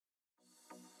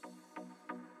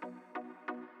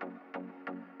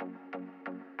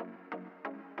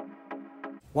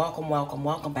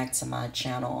Welcome back to my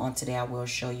channel. On today I will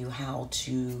show you how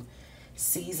to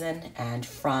season and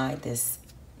fry this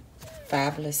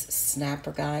fabulous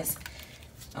snapper, guys.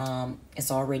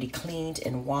 It's already cleaned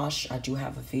and washed. I do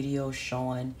have a video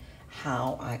showing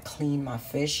how I clean my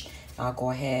fish. I'll go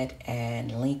ahead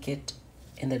and link it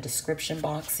in the description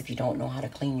box if you don't know how to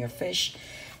clean your fish.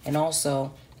 And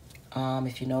also,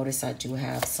 if you notice, I do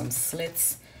have some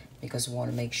slits because we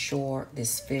want to make sure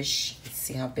this fish,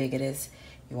 see how big it is?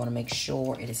 You want to make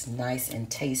sure it is nice and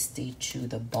tasty to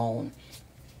the bone.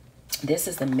 This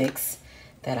is the mix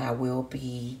that I will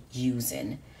be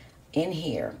using. In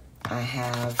here, I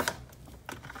have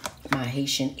my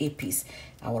Haitian Epis.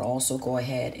 I would also go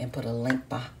ahead and put a link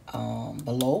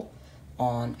below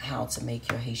on how to make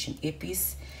your Haitian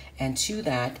Epis. And to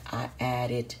that, I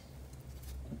added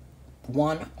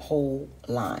 1 whole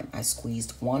lime. I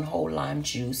squeezed 1 whole lime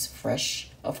juice,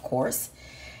 fresh, of course.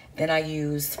 Then I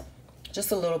used just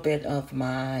a little bit of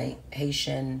my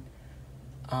Haitian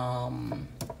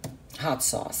hot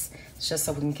sauce. It's just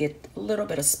so we can get a little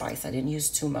bit of spice. I didn't use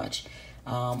too much.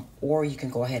 Or you can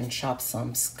go ahead and chop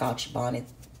some Scotch bonnet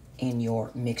in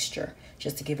your mixture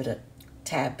just to give it a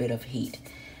tad bit of heat.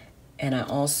 And I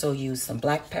also use some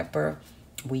black pepper.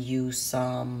 We use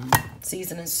some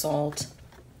seasoning salt,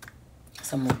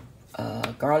 some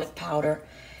garlic powder.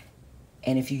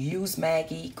 And if you use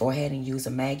Maggie, go ahead and use a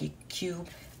Maggie cube,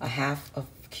 a half of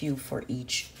cube for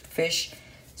each fish.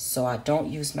 So I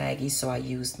don't use Maggie, so I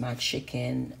used my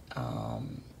chicken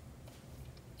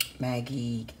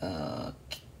Maggie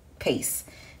paste.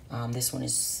 This one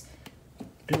is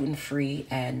gluten-free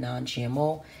and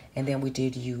non-GMO. And then we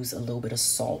did use a little bit of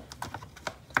salt.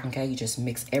 Okay, you just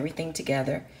mix everything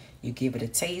together. You give it a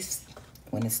taste.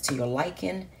 When it's to your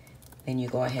liking, then you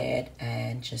go ahead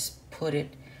and just put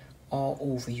it all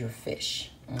over your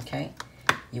fish. Okay,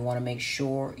 you want to make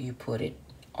sure you put it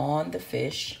on the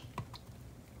fish,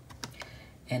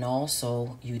 and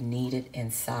also you knead it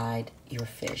inside your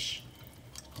fish.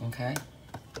 Okay,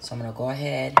 so I'm gonna go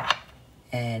ahead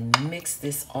and mix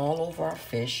this all over our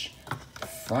fish,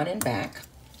 front and back.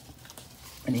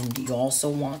 And then you also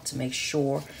want to make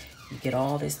sure you get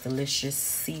all this delicious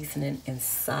seasoning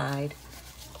inside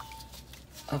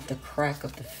of the crack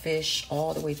of the fish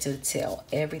all the way to the tail.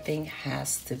 Everything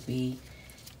has to be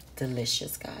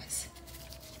delicious, guys.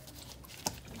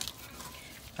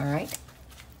 All right,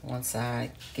 once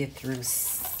I get through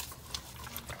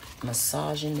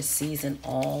massaging the season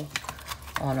all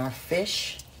on our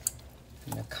fish,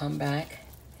 I'm gonna come back.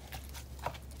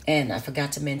 And I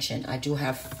forgot to mention, I do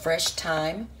have fresh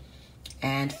thyme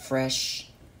and fresh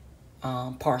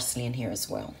parsley in here as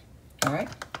well. All right.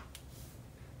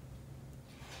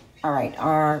 All right,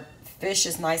 our fish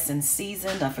is nice and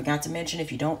seasoned. I forgot to mention,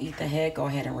 if you don't eat the head, go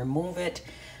ahead and remove it.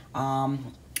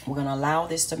 We're gonna allow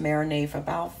this to marinate for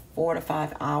about 4 to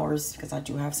 5 hours because I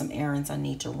do have some errands I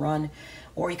need to run.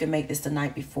 Or you can make this the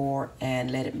night before and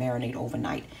let it marinate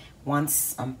overnight.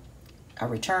 Once I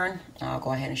return, I'll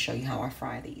go ahead and show you how I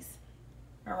fry these.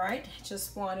 All right,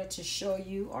 just wanted to show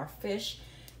you our fish.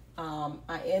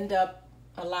 I end up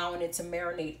allowing it to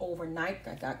marinate overnight.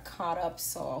 I got caught up,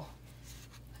 so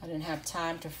I didn't have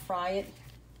time to fry it.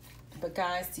 But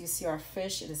guys, do you see our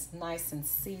fish? It is nice and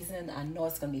seasoned. I know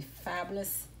it's gonna be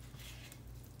fabulous.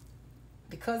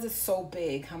 Because it's so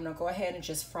big, I'm gonna go ahead and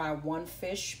just fry 1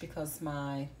 fish because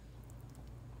my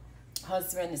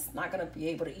husband is not gonna be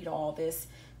able to eat all this.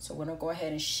 So we're gonna go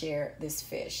ahead and share this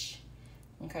fish.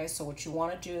 Okay, so what you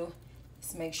wanna do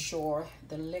is make sure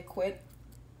the liquid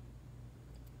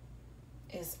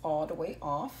is all the way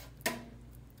off.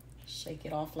 Shake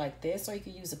it off like this, or you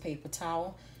can use a paper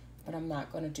towel, but I'm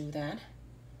not gonna do that.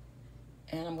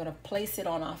 And I'm gonna place it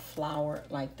on our flour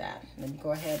like that. Let me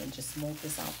go ahead and just move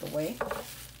this out the way.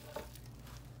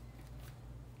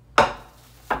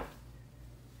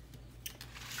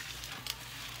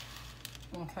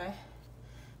 Okay,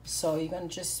 so you're gonna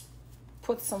just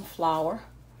put some flour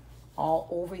all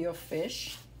over your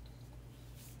fish.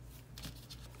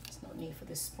 There's no need for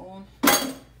this spoon.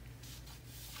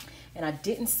 And I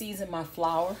didn't season my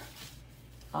flour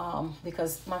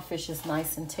because my fish is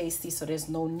nice and tasty, so there's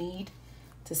no need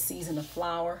to season the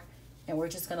flour. And we're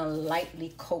just gonna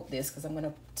lightly coat this because I'm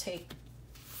gonna take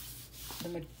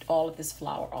all of this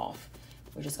flour off.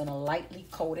 We're just gonna lightly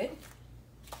coat it.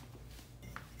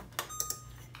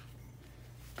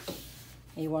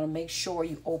 And you wanna make sure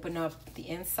you open up the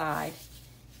inside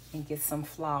and get some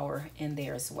flour in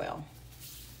there as well,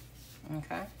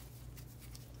 okay?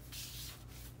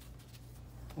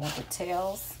 Want the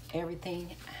tails,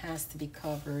 everything has to be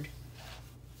covered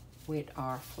with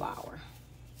our flour.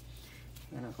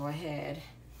 I'm gonna go ahead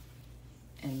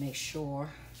and make sure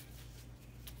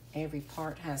every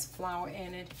part has flour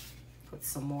in it. Put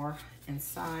some more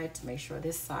inside to make sure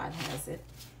this side has it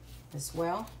as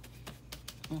well.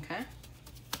 Okay.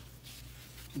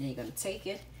 And then you're gonna take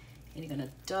it and you're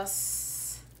gonna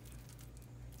dust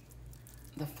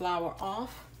the flour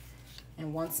off.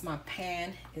 And once my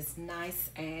pan is nice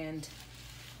and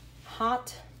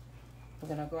hot, we're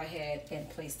gonna go ahead and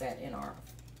place that in our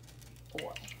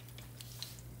oil.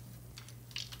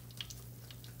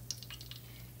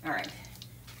 All right,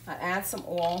 I add some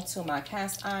oil to my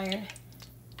cast iron.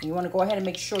 You wanna go ahead and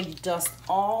make sure you dust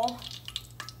all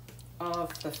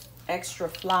of the extra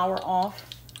flour off.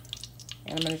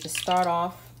 And I'm gonna just start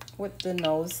off with the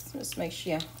nose. Just make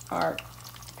sure our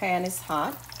pan is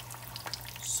hot.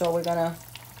 So we're gonna,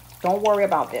 don't worry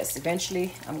about this.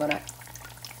 Eventually, I'm gonna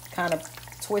kind of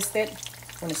twist it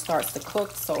when it starts to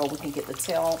cook so we can get the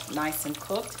tail nice and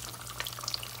cooked.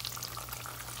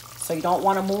 So you don't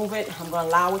wanna move it. I'm gonna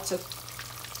allow it to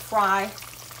fry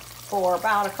for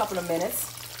about a couple of minutes.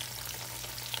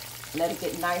 Let it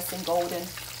get nice and golden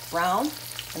brown.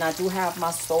 And I do have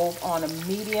my stove on a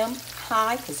medium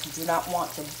high because you do not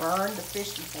want to burn the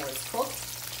fish before it's cooked.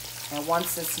 And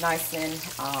once it's nice and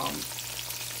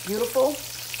beautiful,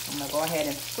 I'm gonna go ahead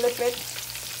and flip it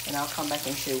and I'll come back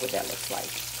and show you what that looks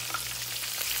like.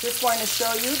 Just wanted to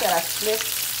show you that I flipped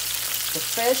the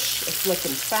fish. It's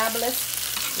looking fabulous.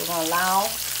 We're gonna allow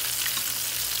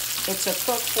it to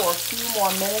cook for a few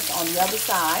more minutes on the other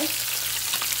side.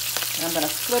 And I'm gonna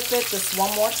flip it just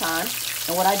one more time.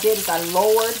 And what I did is I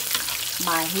lowered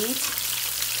my heat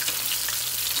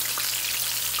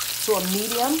to a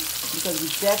medium because we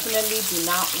definitely do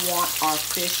not want our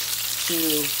fish to,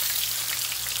 you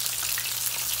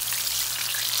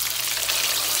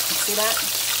see that?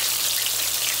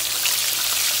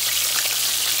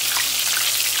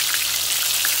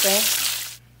 Okay.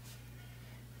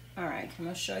 All right, I'm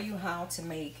gonna show you how to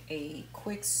make a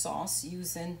quick sauce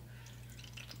using,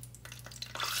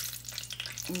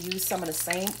 use some of the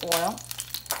same oil.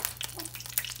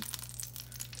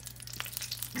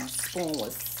 My spoon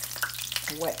was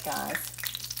wet, guys.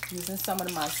 Using some of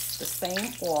the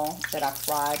same oil that I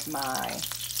fried my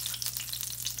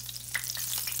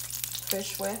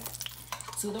fish with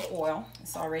to the oil.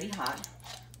 It's already hot.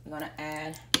 I'm gonna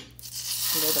add a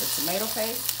little bit of tomato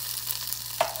paste.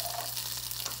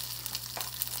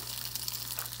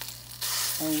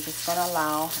 And you're just gonna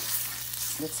allow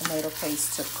the tomato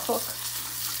paste to cook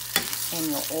in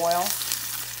your oil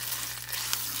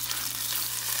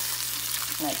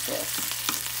like this.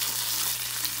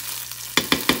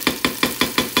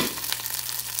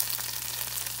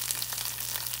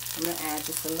 I'm going to add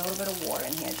just a little bit of water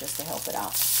in here just to help it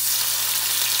out.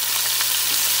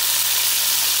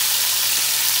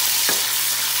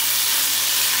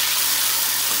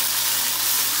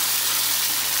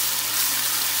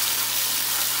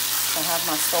 I have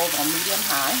my stove on medium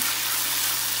high.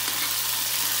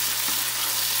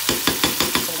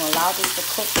 So I'm going to allow this to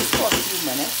cook just for a few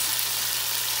minutes.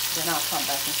 Then I'll come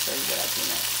back and show you what I do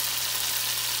next.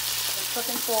 It's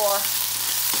cooking for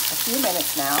a few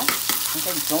minutes now.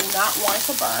 Okay, do not want it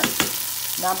to burn.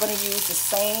 Now I'm going to use the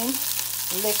same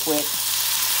liquid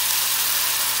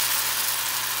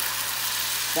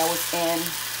that was in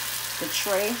the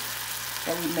tray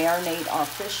that we marinate our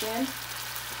fish in.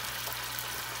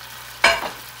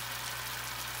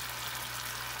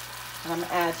 And I'm going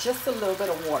to add just a little bit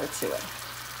of water to it.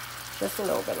 Just a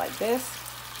little bit like this.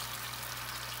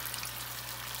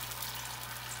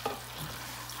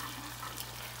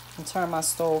 And turn my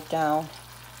stove down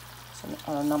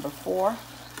on number 4.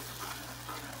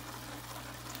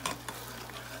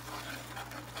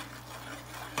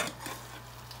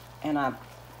 And I'm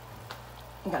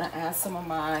going to add some of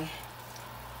my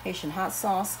Haitian hot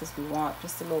sauce because we want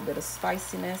just a little bit of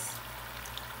spiciness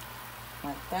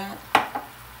like that.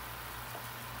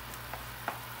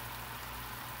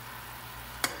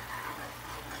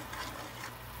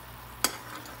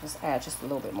 Just add just a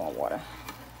little bit more water.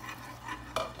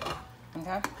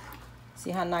 Okay,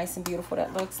 see how nice and beautiful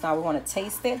that looks? Now we want to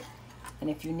taste it, and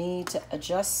if you need to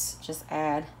adjust, just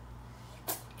add.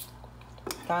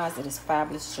 Guys, it is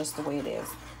fabulous just the way it is.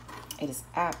 It is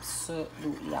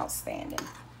absolutely outstanding.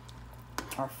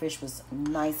 Our fish was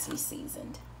nicely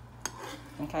seasoned.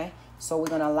 Okay, so we're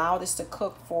going to allow this to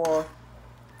cook for,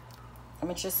 I'm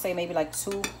going to just say maybe like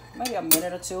maybe a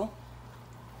minute or two.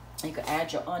 You could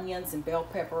add your onions and bell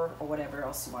pepper or whatever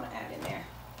else you want to add in there.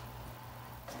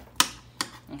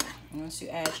 Okay. Once you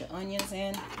add your onions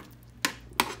in,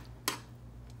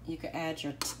 you could add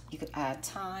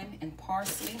thyme and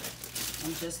parsley,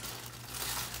 and just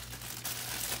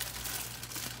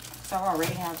So I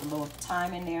already have a little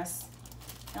thyme in there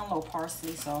and a little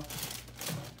parsley. So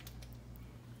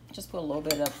just put a little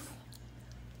bit of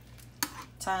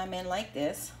thyme in like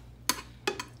this.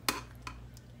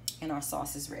 And our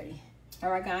sauce is ready.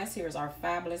 All right, guys, here's our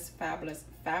fabulous, fabulous,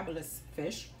 fabulous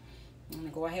fish. I'm gonna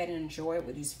go ahead and enjoy it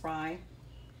with these fried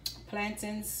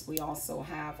plantains. We also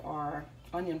have our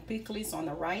onion pickles on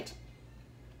the right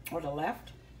or the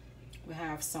left. We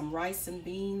have some rice and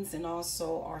beans and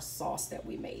also our sauce that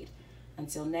we made.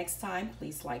 Until next time,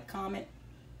 please like, comment.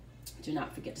 Do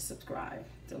not forget to subscribe.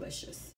 Delicious.